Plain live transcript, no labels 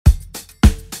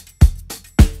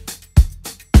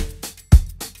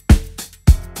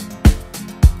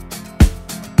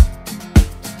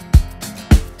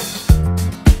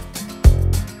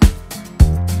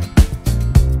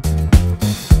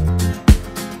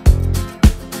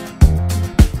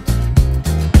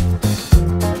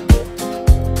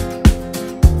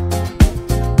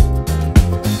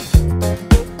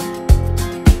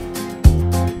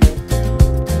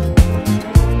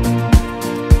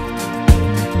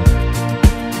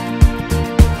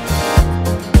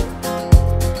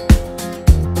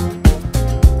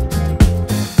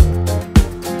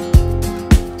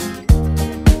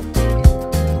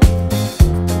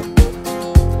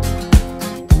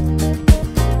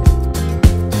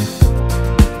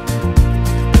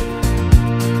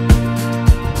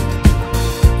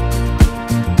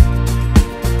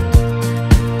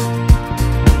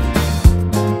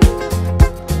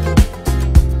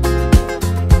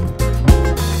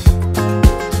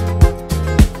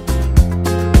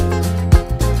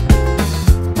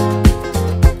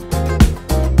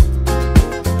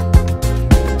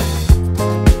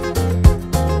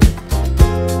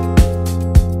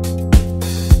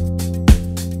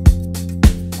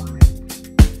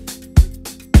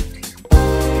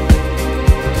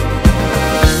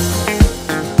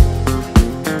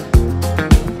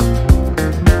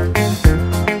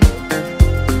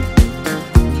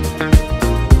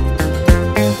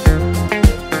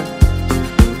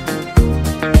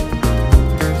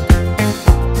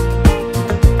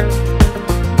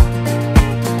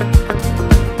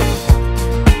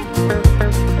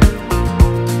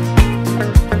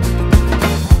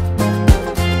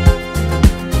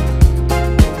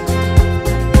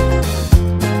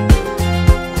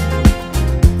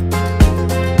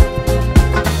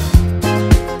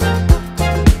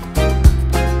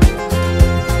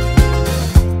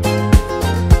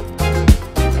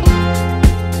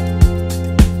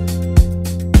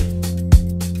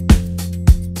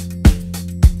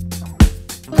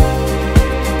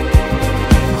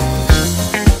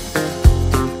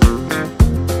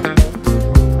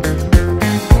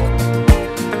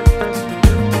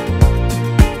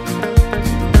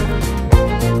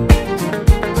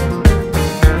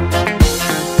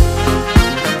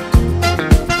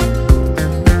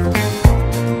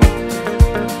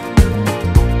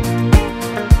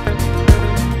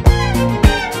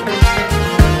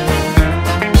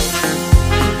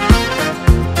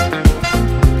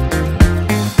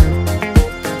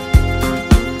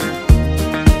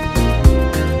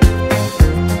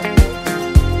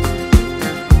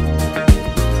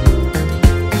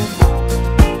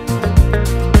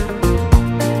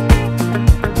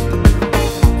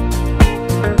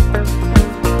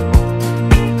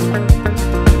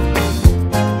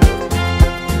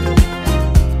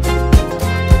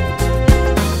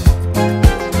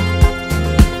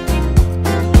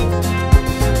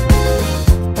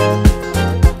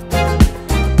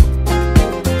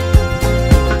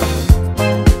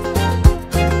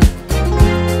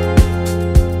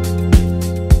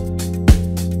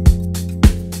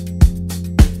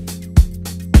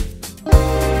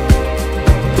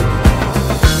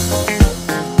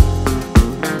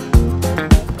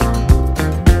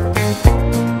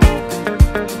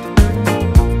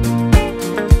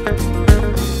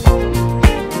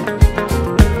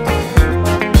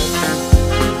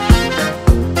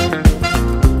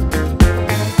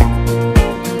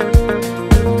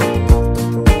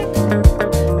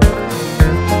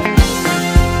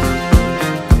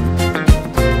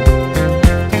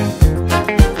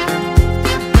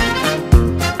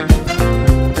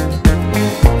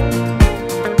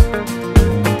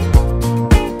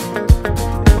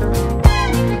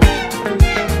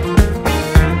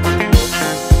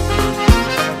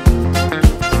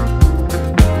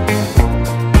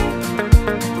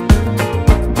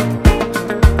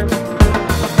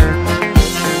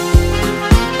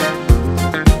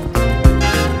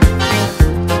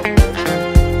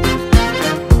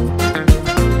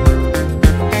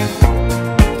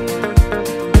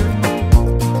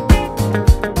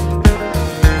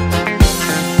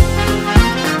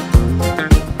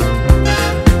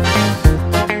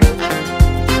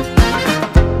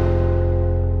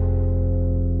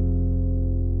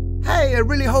Hey, I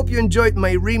really hope you enjoyed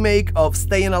my remake of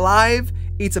Stayin Alive.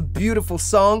 It's a beautiful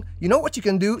song. You know what you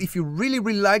can do? If you really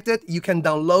liked it, you can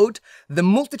download the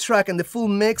multi-track and the full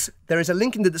mix. There is a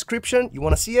link in the description. You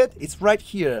want to see it? It's right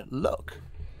here. Look.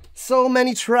 So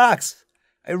many tracks.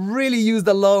 I really used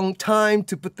a long time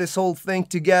to put this whole thing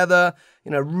together.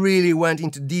 You know, really went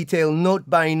into detail, note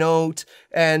by note,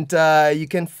 and you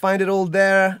can find it all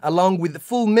there along with the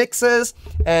full mixes.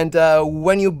 And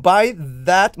when you buy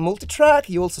that multi-track,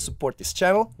 you also support this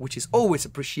channel, which is always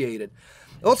appreciated.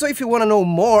 Also, if you want to know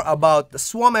more about the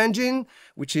Swam engine,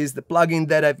 which is the plugin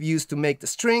that I've used to make the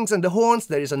strings and the horns,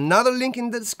 there is another link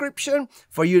in the description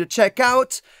for you to check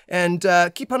out. And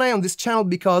keep an eye on this channel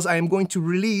because I am going to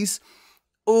release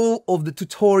all of the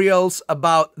tutorials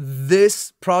about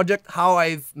this project, how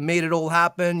I've made it all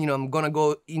happen. You know, I'm gonna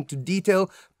go into detail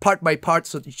part by part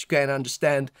so that you can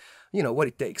understand, you know, what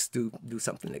it takes to do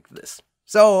something like this.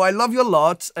 So I love you a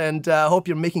lot and hope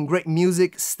you're making great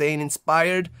music, staying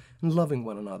inspired and loving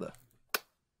one another.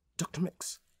 Dr.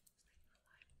 Mix.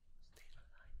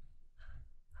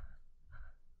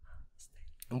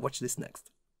 And watch this next.